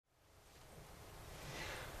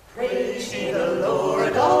Praise ye the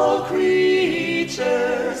Lord, all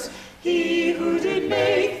creatures, he who did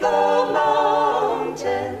make the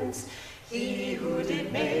mountains, he who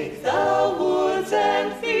did make the woods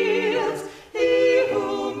and fields, he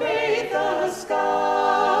who made the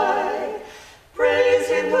sky. Praise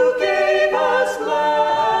him who gave us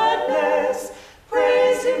gladness,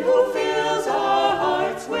 praise him who fills our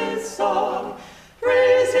hearts with song,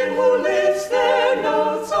 praise him who lifts their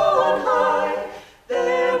notes on high,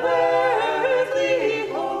 there where earthly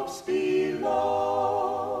hopes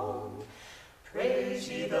belong. Praise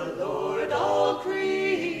ye the Lord, all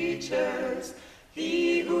creatures,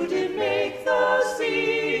 he who did make the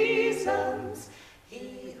seasons,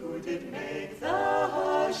 he who did make the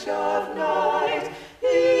hush of night,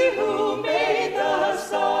 he who made the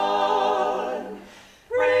sun.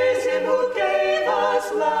 Praise him who gave us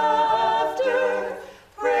laughter,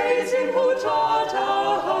 praise him who taught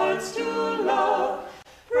our hearts to love,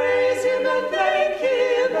 praise him and thank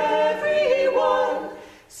him everyone,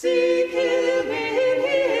 seek him in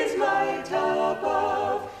his light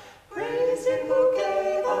above. Praise him who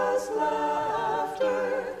gave us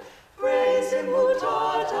laughter, praise him who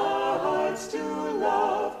taught our hearts to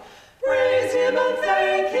love, praise him and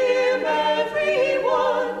thank him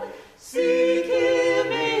everyone, seek him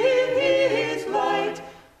in his light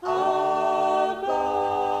above.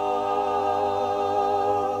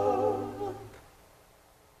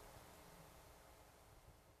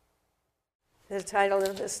 The title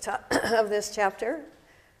of this chapter,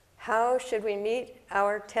 How Should We Meet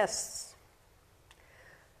Our Tests?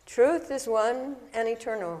 Truth is one and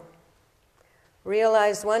eternal.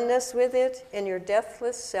 Realize oneness with it in your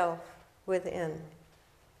deathless self within.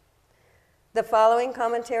 The following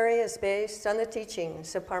commentary is based on the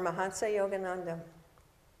teachings of Paramahansa Yogananda.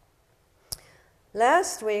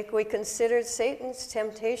 Last week, we considered Satan's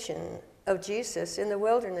temptation of Jesus in the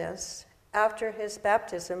wilderness after his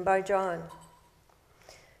baptism by John.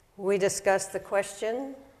 We discussed the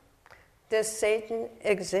question, does Satan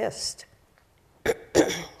exist?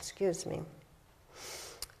 Excuse me.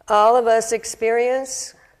 All of us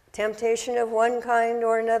experience temptation of one kind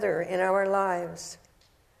or another in our lives.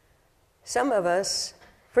 Some of us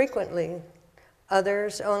frequently,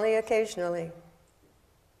 others only occasionally.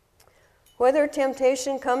 Whether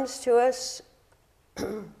temptation comes to us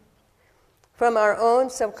from our own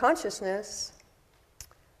subconsciousness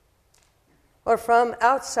or from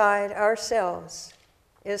outside ourselves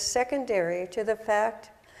is secondary to the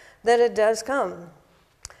fact that it does come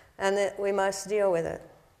and that we must deal with it.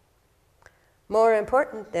 More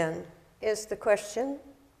important, then, is the question,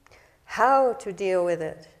 how to deal with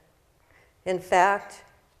it. In fact,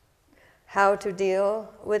 how to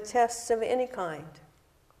deal with tests of any kind.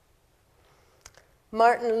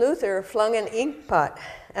 Martin Luther flung an ink pot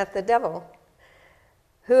at the devil,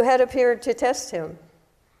 who had appeared to test him.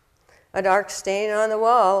 A dark stain on the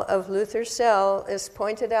wall of Luther's cell is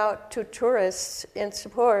pointed out to tourists in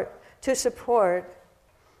support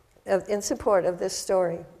of this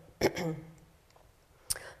story.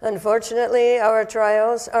 Unfortunately, our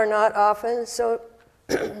trials are not often so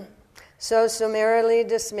summarily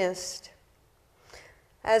dismissed.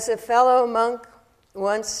 As a fellow monk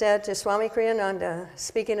once said to Swami Kriyananda,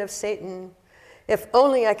 speaking of Satan, if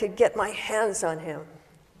only I could get my hands on him.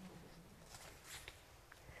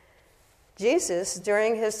 Jesus,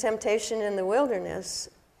 during his temptation in the wilderness,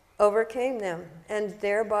 overcame them and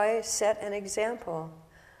thereby set an example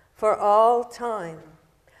for all time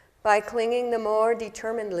by clinging the more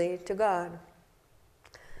determinedly to God.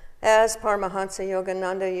 As Paramahansa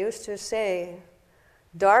Yogananda used to say,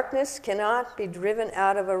 darkness cannot be driven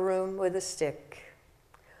out of a room with a stick.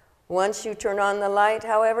 Once you turn on the light,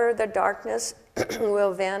 however, the darkness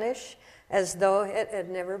will vanish as though it had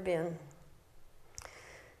never been.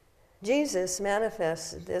 Jesus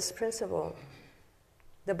manifested this principle.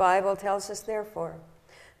 The Bible tells us, therefore,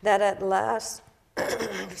 that at last,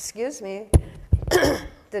 the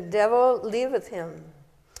devil leaveth him,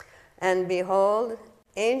 and behold,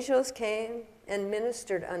 angels came and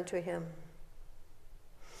ministered unto him.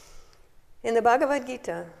 In the Bhagavad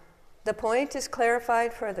Gita, the point is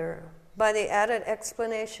clarified further by the added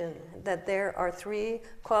explanation that there are three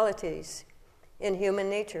qualities in human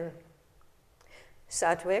nature: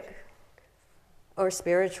 sattvic, or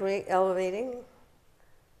spiritually elevating;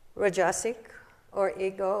 rajasic, or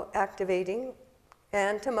ego-activating;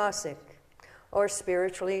 and tamasic, or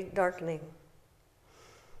spiritually darkening.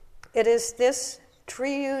 It is this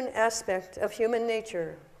triune aspect of human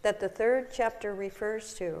nature that the third chapter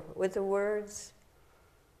refers to with the words,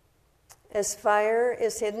 as fire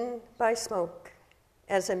is hidden by smoke,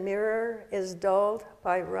 as a mirror is dulled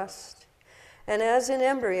by rust, And as an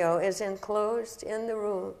embryo is enclosed in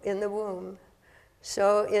the womb,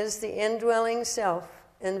 so is the indwelling self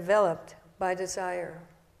enveloped by desire.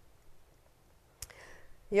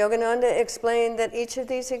 Yogananda explained that each of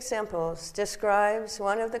these examples describes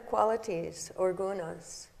one of the qualities or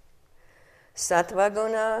gunas. Sattva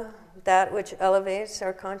guna, that which elevates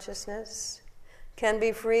our consciousness, can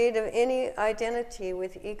be freed of any identity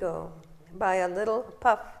with ego by a little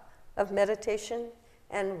puff of meditation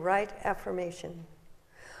and right affirmation.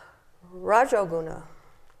 Rajoguna,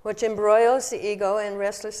 which embroils the ego in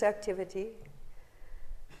restless activity,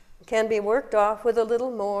 can be worked off with a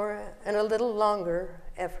little more and a little longer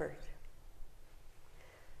effort.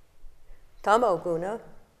 Tamoguna,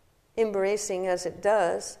 embracing as it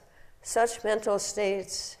does such mental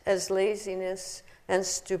states as laziness and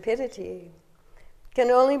stupidity,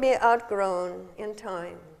 can only be outgrown in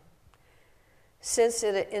time, since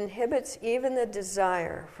it inhibits even the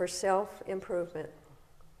desire for self-improvement.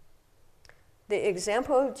 The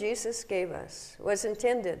example Jesus gave us was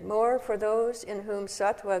intended more for those in whom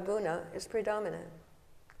sattva guna is predominant.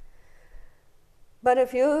 But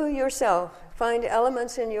if you yourself find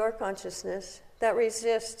elements in your consciousness that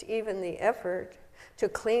resist even the effort to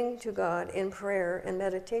cling to God in prayer and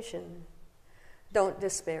meditation, don't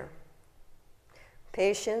despair.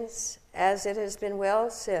 Patience, as it has been well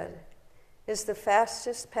said, is the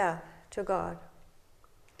fastest path to God.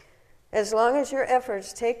 As long as your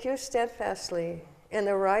efforts take you steadfastly in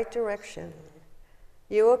the right direction,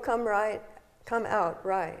 you will come out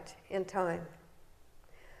right in time.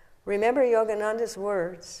 Remember Yogananda's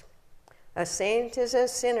words, "A saint is a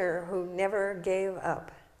sinner who never gave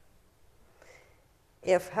up."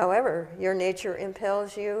 If, however, your nature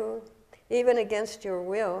impels you, even against your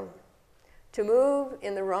will, to move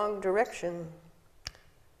in the wrong direction,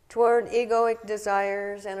 toward egoic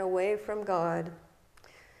desires and away from God,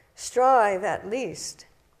 strive at least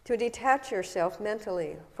to detach yourself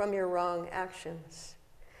mentally from your wrong actions,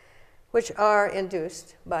 which are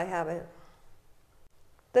induced by habit.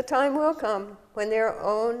 The time will come when their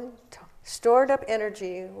own stored up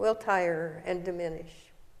energy will tire and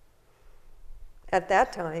diminish. At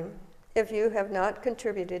that time, if you have not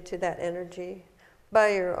contributed to that energy by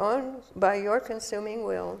your consuming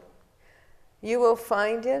will, you will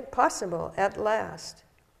find it possible at last.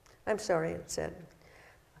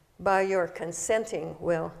 By your consenting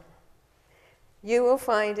will. You will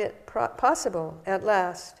find it possible at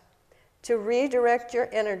last to redirect your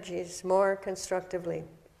energies more constructively.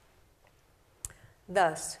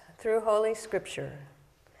 Thus, through Holy Scripture,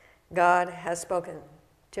 God has spoken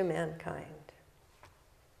to mankind.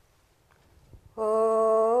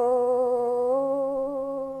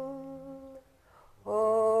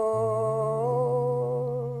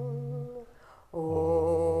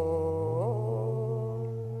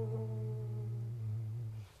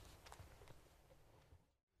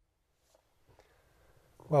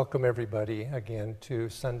 Welcome everybody again to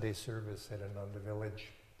Sunday service at Ananda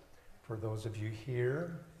Village. For those of you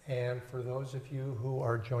here and for those of you who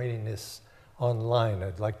are joining us online,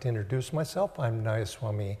 I'd like to introduce myself. I'm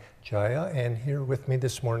Nayaswami Jaya, and here with me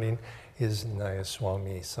this morning is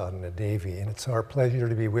Nayaswami Sadhana Devi. And it's our pleasure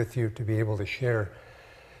to be with you, to be able to share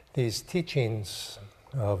these teachings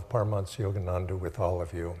of Paramahansa Yogananda with all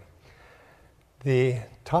of you. The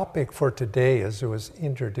topic for today, as it was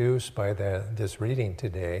introduced by this reading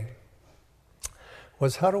today,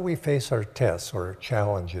 was how do we face our tests, or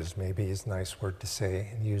challenges, maybe is a nice word to say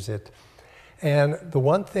and use it. And the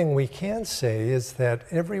one thing we can say is that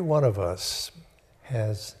every one of us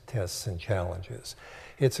has tests and challenges.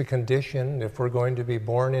 It's a condition. If we're going to be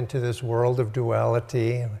born into this world of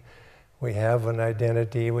duality, we have an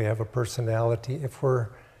identity, we have a personality. If we're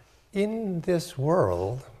in this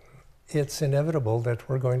world, it's inevitable that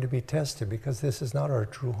we're going to be tested because this is not our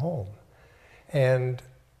true home. And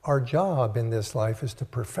our job in this life is to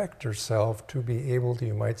perfect ourselves, to be able to,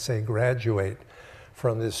 you might say, graduate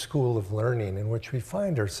from this school of learning in which we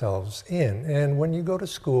find ourselves in. And when you go to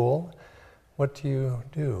school, what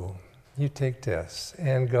do? You take tests.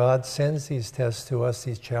 And God sends these tests to us,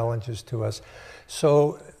 these challenges to us.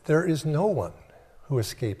 So there is no one who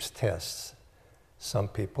escapes tests. Some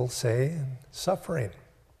people say suffering.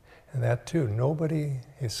 And that too, nobody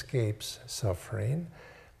escapes suffering,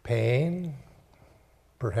 pain.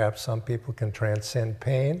 Perhaps some people can transcend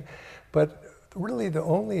pain, but really the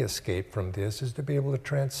only escape from this is to be able to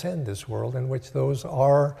transcend this world in which those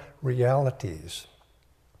are realities.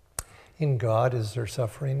 In God, is there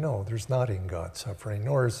suffering? No, there's not in God suffering,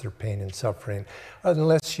 nor is there pain and suffering.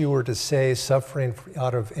 Unless you were to say suffering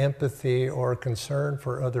out of empathy or concern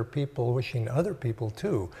for other people, wishing other people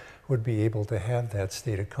too would be able to have that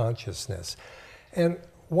state of consciousness. And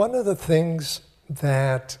one of the things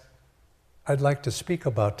that I'd like to speak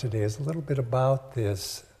about today is a little bit about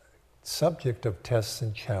this subject of tests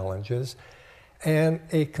and challenges, and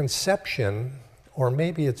a conception, or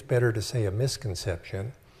maybe it's better to say a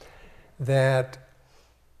misconception, that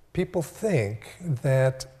people think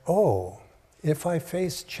that, oh, if I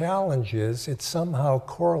face challenges, it's somehow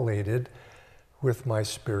correlated with my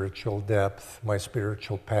spiritual depth, my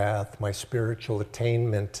spiritual path, my spiritual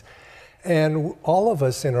attainment. And all of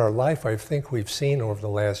us in our life, I think we've seen over the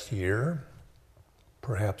last year,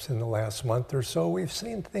 perhaps in the last month or so, we've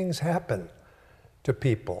seen things happen to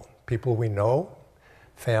people we know,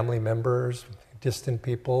 family members, distant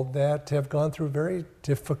people that have gone through very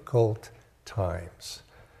difficult times.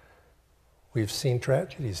 We've seen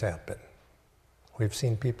tragedies happen. We've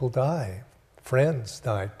seen people die, friends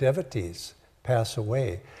die, devotees pass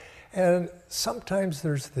away. And sometimes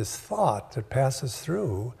there's this thought that passes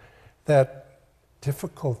through that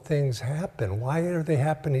difficult things happen. Why are they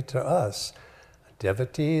happening to us?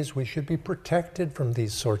 Devotees, we should be protected from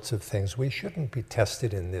these sorts of things. We shouldn't be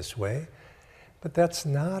tested in this way. But that's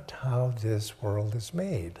not how this world is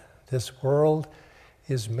made. This world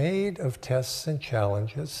is made of tests and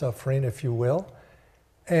challenges, suffering, if you will.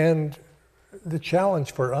 And the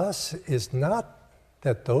challenge for us is not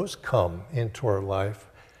that those come into our life.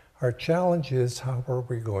 Our challenge is how are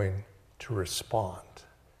we going to respond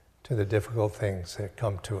to the difficult things that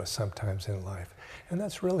come to us sometimes in life. And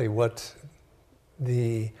that's really what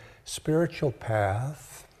the spiritual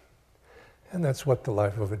path, and that's what the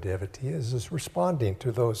life of a devotee is responding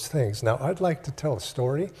to those things. Now, I'd like to tell a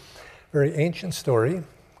story, very ancient story.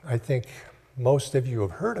 I think most of you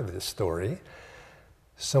have heard of this story.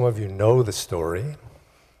 Some of you know the story.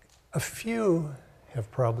 A few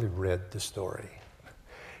have probably read the story,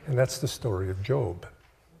 and that's the story of Job.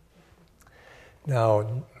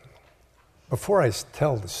 Now, before I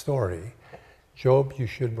tell the story, Job, you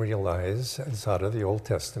should realize, is out of the Old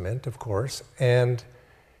Testament, of course, and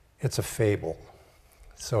it's a fable.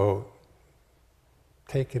 So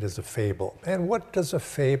take it as a fable. And what does a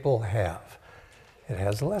fable have? It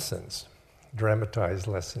has lessons, dramatized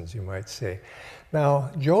lessons, you might say.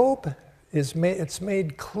 Now, Job, it's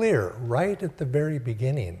made clear right at the very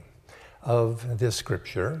beginning of this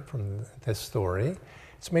scripture, from this story.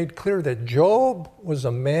 It's made clear that Job was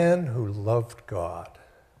a man who loved God.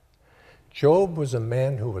 Job was a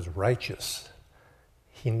man who was righteous.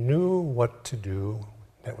 He knew what to do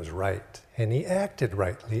that was right, and he acted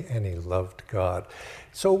rightly, and he loved God.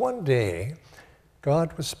 So one day,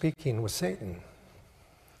 God was speaking with Satan,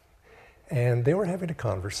 and they were having a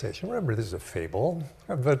conversation. Remember, this is a fable,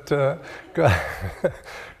 but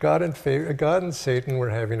God and Satan were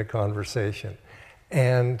having a conversation.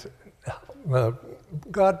 And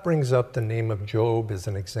God brings up the name of Job as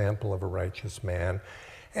an example of a righteous man.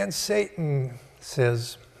 And Satan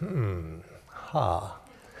says,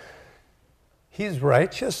 he's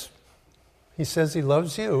righteous. He says he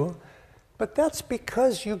loves you, but that's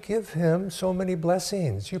because you give him so many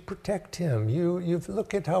blessings. You protect him. You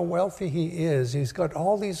look at how wealthy he is. He's got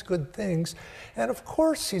all these good things. And of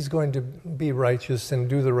course he's going to be righteous and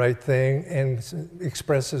do the right thing and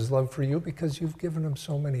express his love for you because you've given him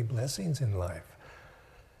so many blessings in life.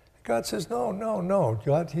 God says, no.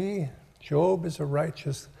 Job is a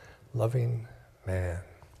righteous, loving man.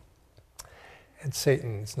 And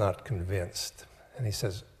Satan's not convinced. And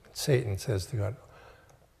Satan says to God,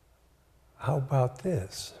 how about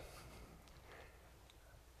this?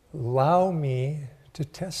 Allow me to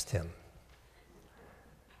test him.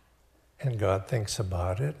 And God thinks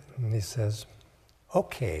about it, and he says,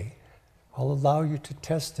 okay, I'll allow you to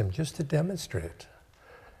test him just to demonstrate.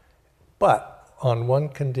 But on one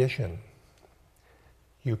condition,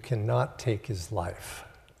 you cannot take his life.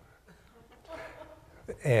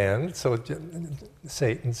 And so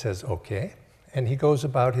Satan says, okay. And he goes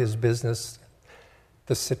about his business,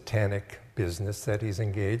 the satanic business that he's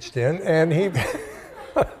engaged in, and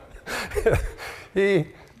he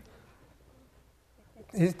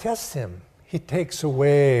tests him. He takes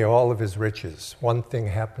away all of his riches. One thing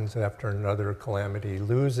happens after another calamity. He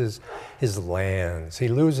loses his lands. He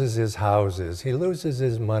loses his houses. He loses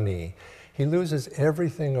his money. He loses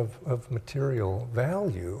everything of material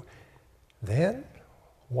value. Then,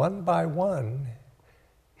 one by one,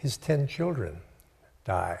 his 10 children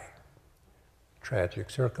die. Tragic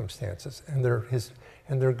circumstances, and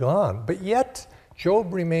they're gone. But yet,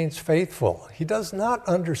 Job remains faithful. He does not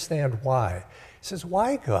understand why. He says,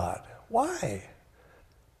 why, God? Why?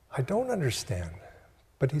 I don't understand.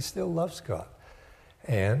 But he still loves God.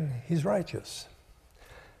 And he's righteous.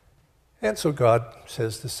 And so God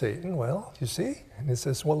says to Satan, well, you see? And he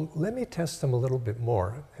says, well, let me test him a little bit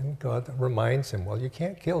more. And God reminds him, well, you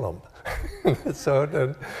can't kill him.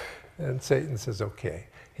 And Satan says, okay.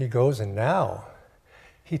 He goes, and now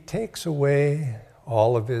he takes away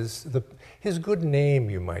all of his good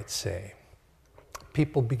name, you might say.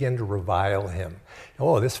 People begin to revile him.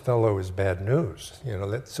 Oh, this fellow is bad news.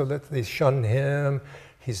 So that they shun him.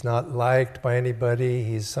 He's not liked by anybody.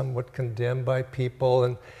 He's somewhat condemned by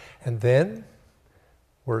people. And then,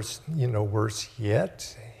 worse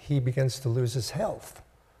yet, he begins to lose his health.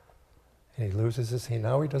 And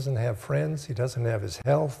now he doesn't have friends. He doesn't have his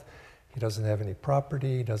health. He doesn't have any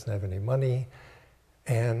property. He doesn't have any money.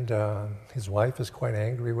 And his wife is quite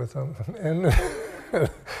angry with him.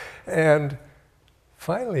 And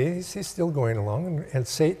finally, he's still going along. And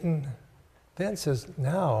Satan then says,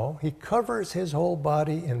 now he covers his whole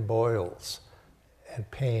body in boils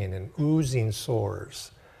and pain and oozing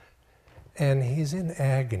sores. And he's in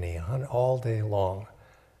agony all day long.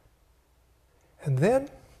 And then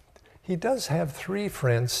he does have 3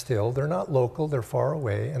 friends still. They're not local, they're far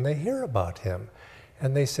away, and they hear about him.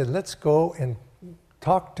 And they said, let's go and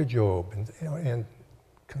talk to Job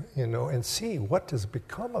and see what has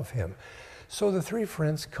become of him. So the 3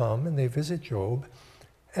 friends come and they visit Job,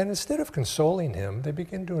 and instead of consoling him, they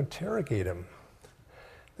begin to interrogate him.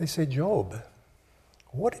 They say, Job,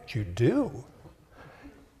 what did you do?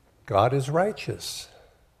 God is righteous.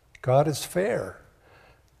 God is fair.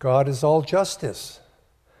 God is all justice.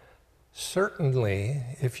 Certainly,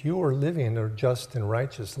 if you were living a just and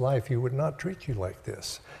righteous life, he would not treat you like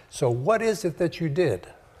this. So what is it that you did?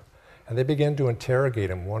 And they began to interrogate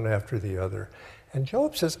him one after the other. And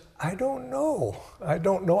Job says, I don't know.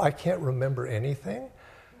 I can't remember anything.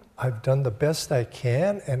 I've done the best I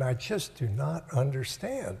can, and I just do not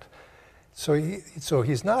understand. So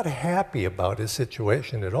he's not happy about his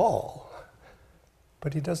situation at all.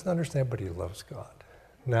 But he doesn't understand, but he loves God.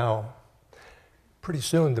 Now, pretty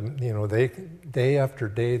soon, day after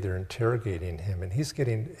day, they're interrogating him, and he's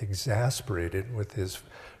getting exasperated with his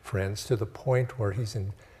friends to the point where he's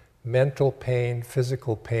in mental pain,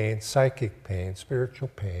 physical pain, psychic pain, spiritual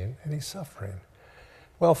pain, and he's suffering.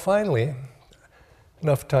 Well, finally,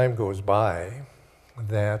 enough time goes by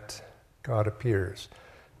that God appears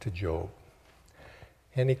to Job.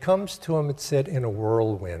 And he comes to him, it said, in a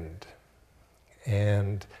whirlwind,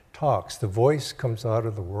 and talks. The voice comes out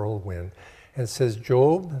of the whirlwind and says,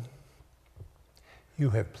 Job, you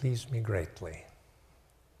have pleased me greatly.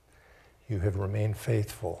 You have remained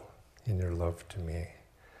faithful in your love to me.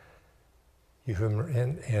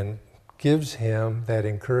 And gives him that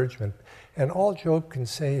encouragement. And all Job can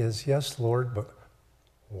say is, yes, Lord, but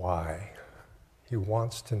why? He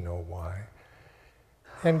wants to know why.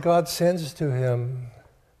 And God sends to him,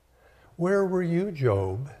 where were you,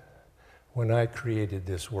 Job, when I created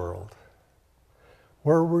this world?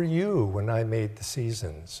 Where were you when I made the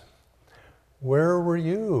seasons? Where were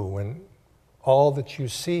you when all that you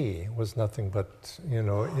see was nothing but,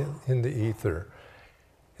 in the ether?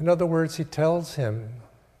 In other words, he tells him,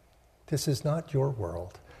 this is not your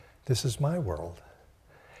world. This is my world.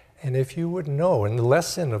 And if you would know, and the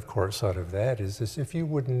lesson, of course, out of that is this, if you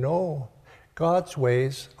would know God's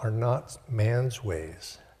ways are not man's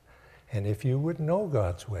ways. And if you would know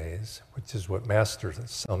God's ways, which is what Master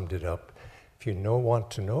summed it up, if you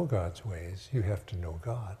want to know God's ways, you have to know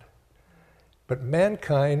God. But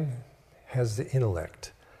mankind has the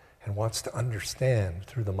intellect and wants to understand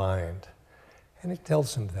through the mind. And he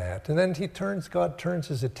tells him that. And then God turns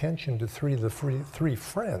his attention to the three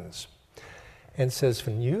friends and says,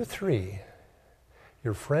 from you 3,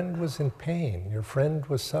 your friend was in pain, your friend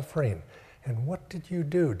was suffering. And what did you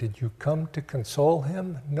do? Did you come to console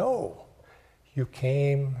him? No. You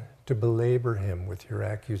came to belabor him with your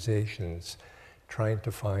accusations, trying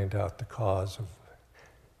to find out the cause of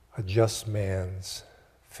a just man's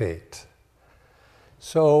fate.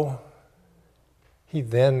 So he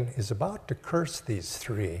then is about to curse these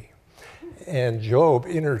 3. And Job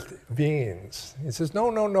intervenes. He says,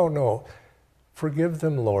 no. Forgive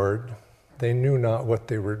them, Lord. They knew not what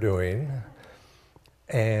they were doing.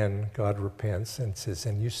 And God repents and says,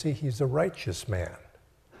 and you see, he's a righteous man.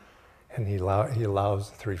 And he allows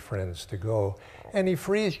the 3 friends to go. And he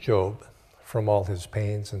frees Job from all his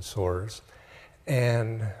pains and sores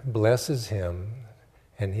and blesses him,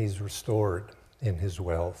 and he's restored in his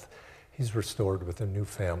wealth. He's restored with a new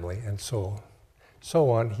family, and so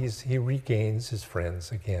on. He regains his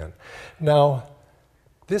friends again. Now,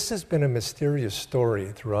 this has been a mysterious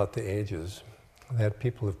story throughout the ages that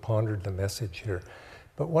people have pondered the message here.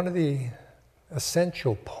 But one of the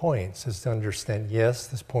essential points is to understand, yes,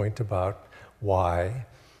 this point about why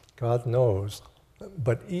God knows.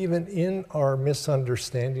 But even in our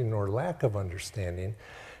misunderstanding or lack of understanding,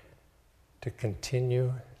 to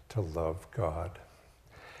continue to love God.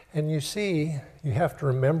 And you see, you have to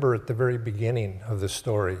remember at the very beginning of the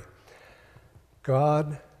story,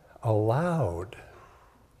 God allowed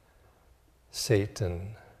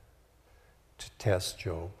Satan to test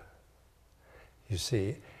Job. You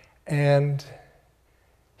see, and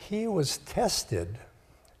he was tested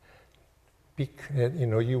because,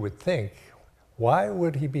 you would think, why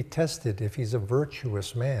would he be tested if he's a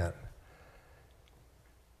virtuous man?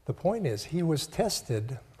 The point is, he was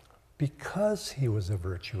tested because he was a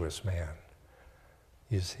virtuous man.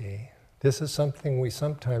 You see, this is something we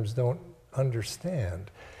sometimes don't understand,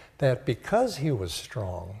 that because he was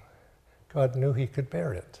strong, God knew he could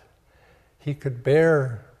bear it. He could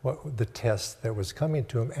bear the test that was coming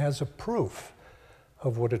to him as a proof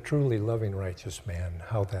of what a truly loving, righteous man,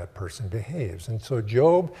 how that person behaves. And so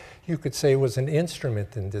Job, you could say, was an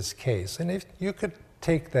instrument in this case. And if you could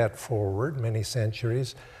take that forward many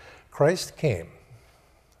centuries, Christ came.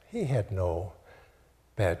 He had no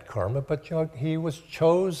bad karma, but he was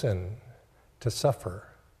chosen to suffer.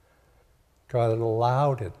 God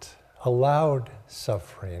allowed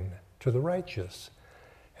suffering to the righteous.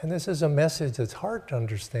 And this is a message that's hard to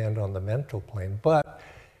understand on the mental plane, but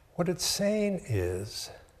what it's saying is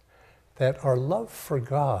that our love for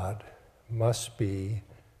God must be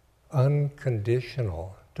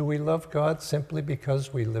unconditional. Do we love God simply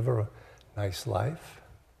because we live a nice life?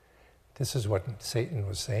 This is what Satan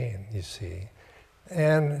was saying, you see.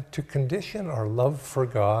 And to condition our love for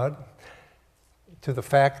God to the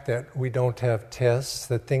fact that we don't have tests,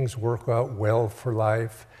 that things work out well for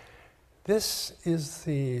life, this is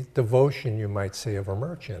the devotion, you might say, of a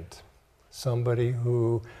merchant. Somebody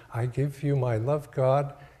who, I give you my love,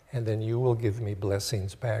 God, and then you will give me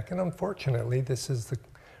blessings back. And unfortunately, this is the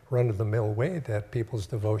run-of-the-mill way that people's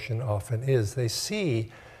devotion often is. They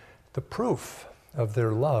see the proof of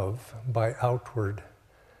their love by outward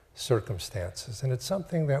circumstances. And it's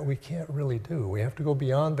something that we can't really do. We have to go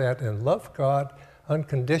beyond that and love God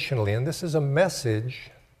unconditionally. And this is a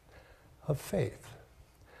message of faith,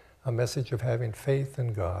 a message of having faith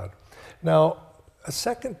in God. Now, a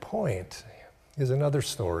second point is another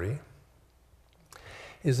story.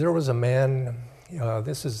 There was a man,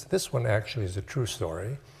 this one actually is a true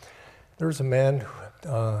story. There was a man,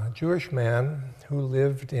 a Jewish man, who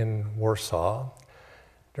lived in Warsaw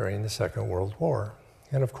during the Second World War.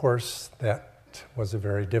 And of course, that was a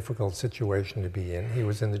very difficult situation to be in. He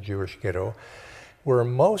was in the Jewish ghetto, where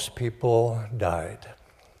most people died.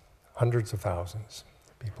 Hundreds of thousands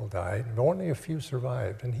of people died, and only a few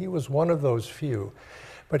survived. And he was one of those few.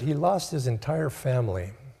 But he lost his entire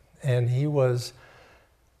family, and he was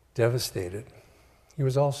devastated. He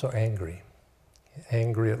was also angry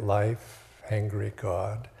at life, angry at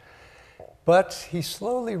God. But he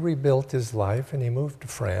slowly rebuilt his life, and he moved to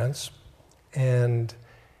France, and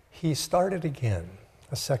he started again,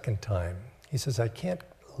 a second time. He says, I can't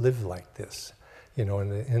live like this,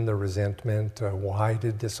 in the resentment. Why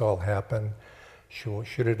did this all happen?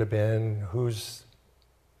 Should it have been?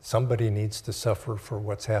 Somebody needs to suffer for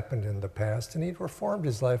what's happened in the past. And he reformed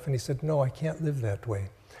his life, and he said, no, I can't live that way.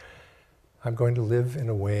 I'm going to live in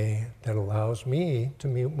a way that allows me to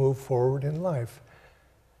move forward in life.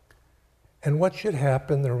 And what should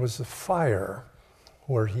happen? There was a fire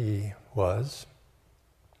where he was,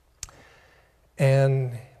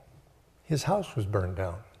 and his house was burned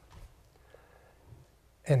down.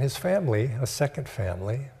 And his family, a second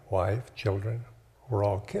family, wife, children, were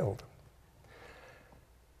all killed.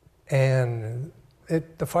 And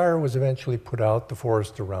the fire was eventually put out. The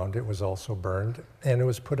forest around it was also burned, and it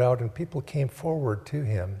was put out, and people came forward to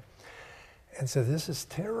him and said, this is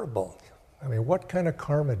terrible. I mean, what kind of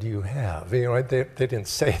karma do you have? They didn't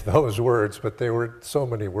say those words, but there were so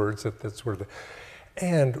many words that's where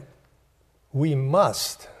and we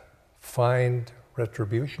must find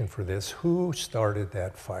retribution for this. Who started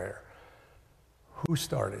that fire? Who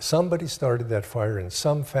started? Somebody started that fire in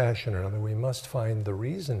some fashion or another. We must find the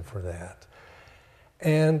reason for that.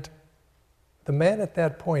 And the man at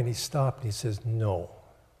that point, he stopped and he says, no.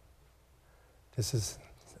 This is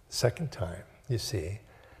the second time, you see.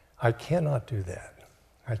 I cannot do that.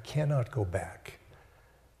 I cannot go back.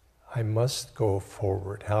 I must go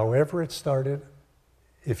forward. However it started,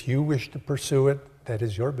 if you wish to pursue it, that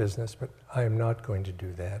is your business, but I am not going to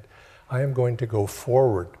do that. I am going to go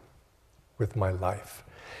forward with my life.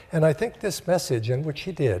 And I think this message, and which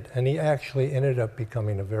he did, and he actually ended up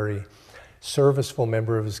becoming a very serviceful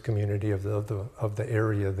member of his community, of the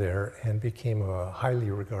area there, and became a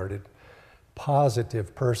highly regarded,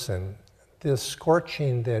 positive person. this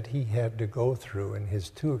scorching that he had to go through in his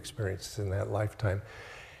two experiences in that lifetime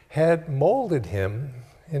had molded him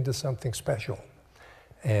into something special.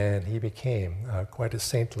 And he became quite a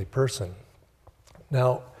saintly person.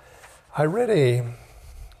 Now, I read a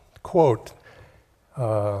quote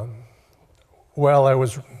while I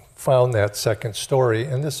found that second story,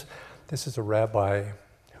 and this is a rabbi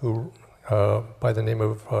who, by the name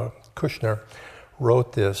of Kushner,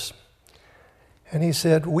 wrote this. And he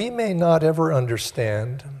said, "We may not ever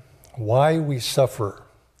understand why we suffer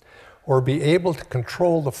or be able to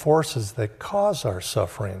control the forces that cause our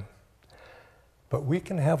suffering, but we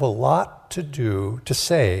can have a lot to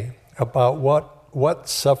say about what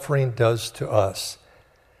suffering does to us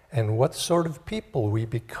and what sort of people we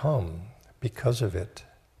become because of it.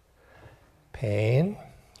 Pain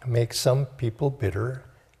makes some people bitter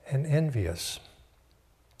and envious.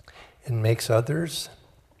 It makes others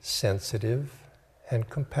sensitive and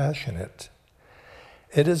compassionate.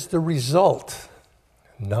 It is the result,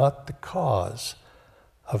 not the cause,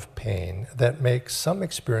 of pain that makes some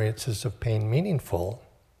experiences of pain meaningful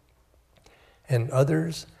and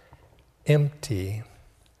others empty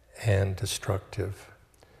and destructive."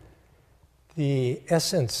 The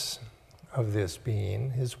essence of this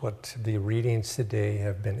being is what the readings today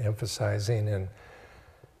have been emphasizing, and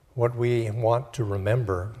what we want to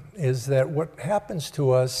remember is that what happens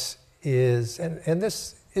to us is, and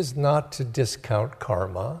this is not to discount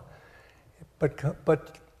karma,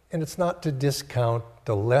 and it's not to discount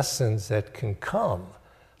the lessons that can come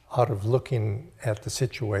out of looking at the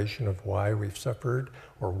situation of why we've suffered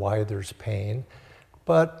or why there's pain.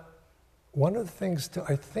 But one of the things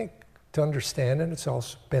I think to understand, and it's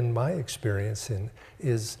also been my experience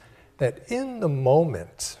is that in the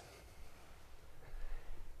moment,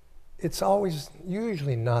 it's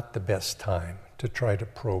usually not the best time to try to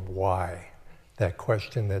probe why. That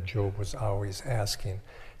question that Job was always asking.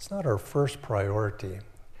 It's not our first priority.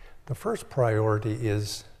 The first priority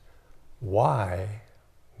is why,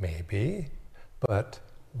 maybe, but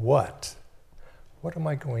what? What am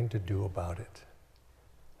I going to do about it?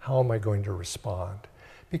 How am I going to respond?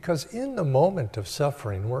 Because in the moment of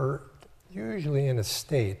suffering, we're usually in a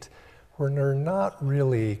state where we're not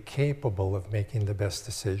really capable of making the best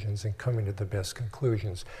decisions and coming to the best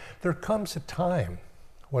conclusions. There comes a time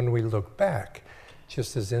when we look back,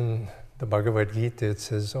 just as in the Bhagavad Gita, it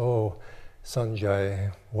says, "Oh,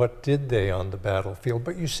 Sanjay, what did they on the battlefield?"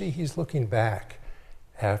 But you see, he's looking back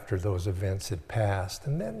after those events had passed.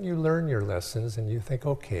 And then you learn your lessons and you think,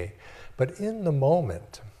 okay. But in the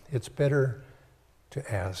moment, it's better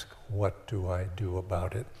to ask, what do I do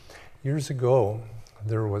about it? Years ago,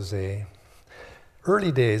 there was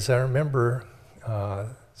early days, I remember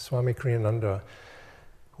Swami Kriyananda,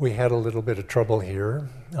 we had a little bit of trouble here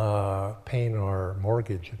paying our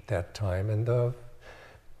mortgage at that time, and the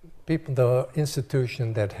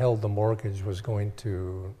institution that held the mortgage was going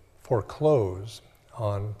to foreclose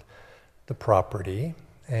on the property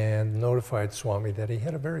and notified Swami that he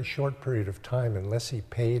had a very short period of time unless he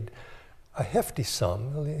paid a hefty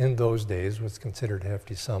sum. In those days was considered a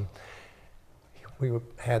hefty sum. We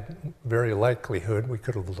had very likelihood we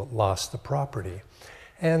could have lost the property.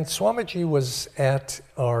 And Swamiji was at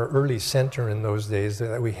our early center in those days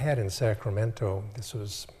that we had in Sacramento. This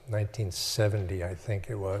was 1970, I think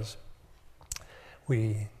it was.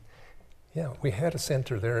 We had a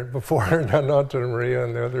center there before Nanta Maria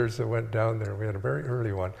and the others that went down there. We had a very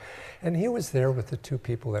early one. And he was there with the two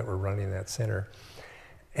people that were running that center.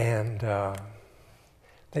 And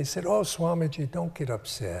they said, "Oh, Swamiji, don't get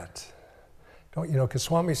upset. Don't, because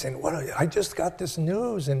Swami's saying, "What? I just got this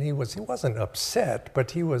news," and he wasn't upset,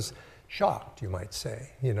 but he was shocked, you might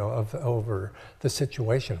say, over the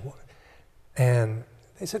situation. And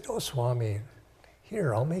they said, "Oh, Swami,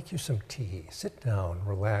 here, I'll make you some tea. Sit down,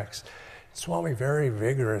 relax." Swami very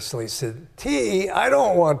vigorously said, "Tea? I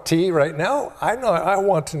don't want tea right now. I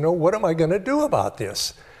want to know, what am I going to do about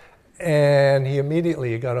this?" And he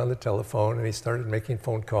immediately got on the telephone and he started making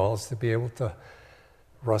phone calls to be able to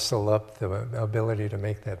rustle up the ability to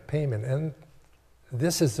make that payment. And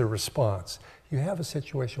this is the response. You have a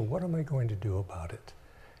situation, what am I going to do about it?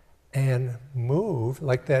 And move,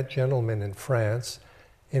 like that gentleman in France,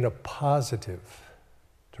 in a positive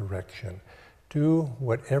direction. Do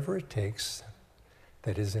whatever it takes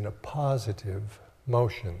that is in a positive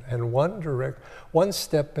motion. And one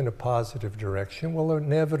step in a positive direction will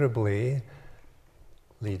inevitably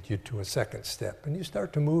lead you to a second step. And you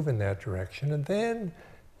start to move in that direction, and then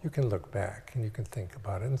you can look back and you can think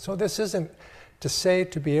about it. And so this isn't to say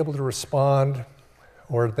to be able to respond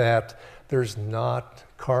or that there's not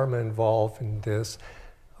karma involved in this.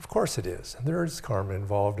 Of course it is. And there is karma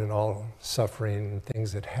involved in all suffering and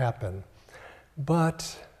things that happen.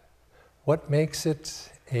 But what makes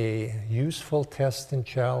it a useful test and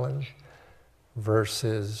challenge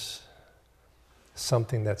versus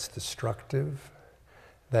something that's destructive,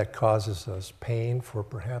 that causes us pain for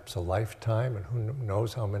perhaps a lifetime, and who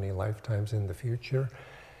knows how many lifetimes in the future?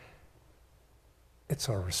 It's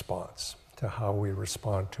our response to how we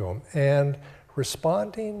respond to them. And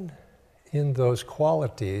responding in those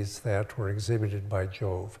qualities that were exhibited by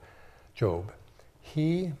Job.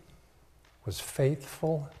 He was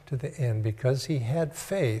faithful to the end because he had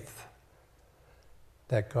faith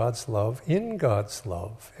that God's love, in God's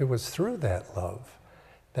love, it was through that love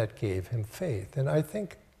that gave him faith. And I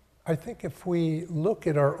think if we look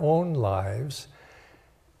at our own lives,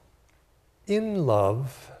 in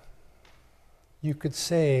love, you could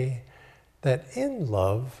say that in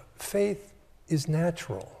love, faith is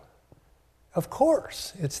natural. Of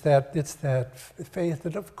course, it's that faith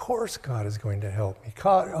that of course God is going to help me.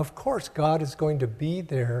 Of course God is going to be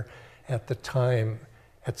there at the time,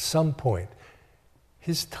 at some point.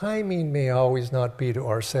 His timing may always not be to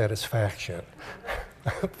our satisfaction,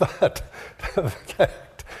 but the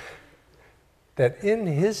fact that in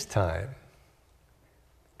his time,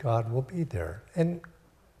 God will be there. And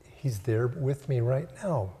he's there with me right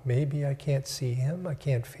now. Maybe I can't see him, I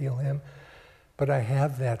can't feel him, but I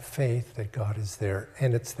have that faith that God is there.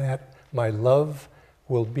 And it's that my love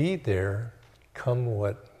will be there come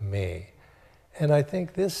what may. And I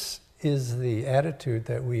think this is the attitude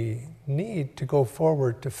that we need to go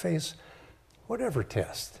forward to face whatever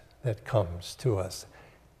test that comes to us.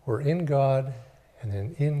 We're in God, and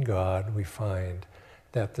then in God we find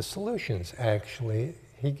that the solutions actually,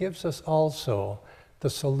 he gives us also the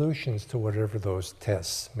solutions to whatever those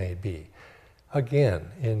tests may be.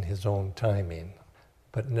 Again, in his own timing.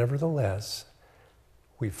 But nevertheless,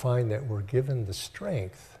 we find that we're given the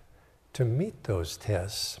strength to meet those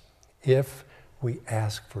tests if we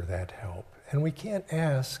ask for that help. And we can't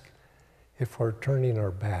ask if we're turning our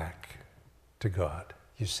back to God.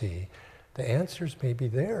 You see, the answers may be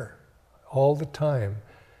there all the time,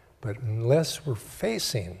 but unless we're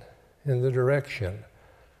facing in the direction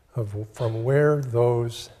of from where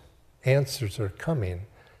those answers are coming,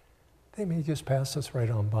 they may just pass us right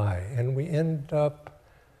on by. And we end up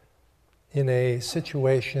in a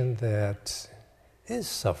situation that is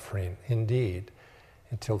suffering indeed,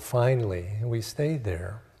 until finally, and we stay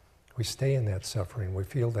there, we stay in that suffering, we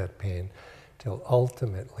feel that pain, till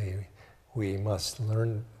ultimately we must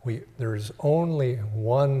learn, there's only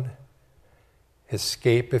one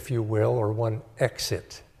escape, if you will, or one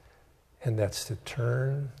exit, and that's to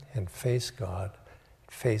turn and face God,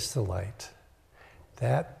 face the light.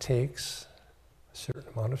 That takes a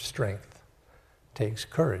certain amount of strength, takes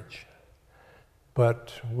courage,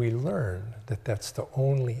 but we learn that that's the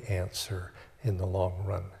only answer in the long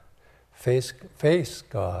run. Face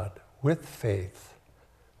God with faith,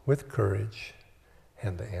 with courage,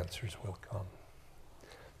 and the answers will come.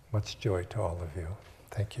 Much joy to all of you.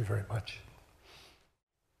 Thank you very much.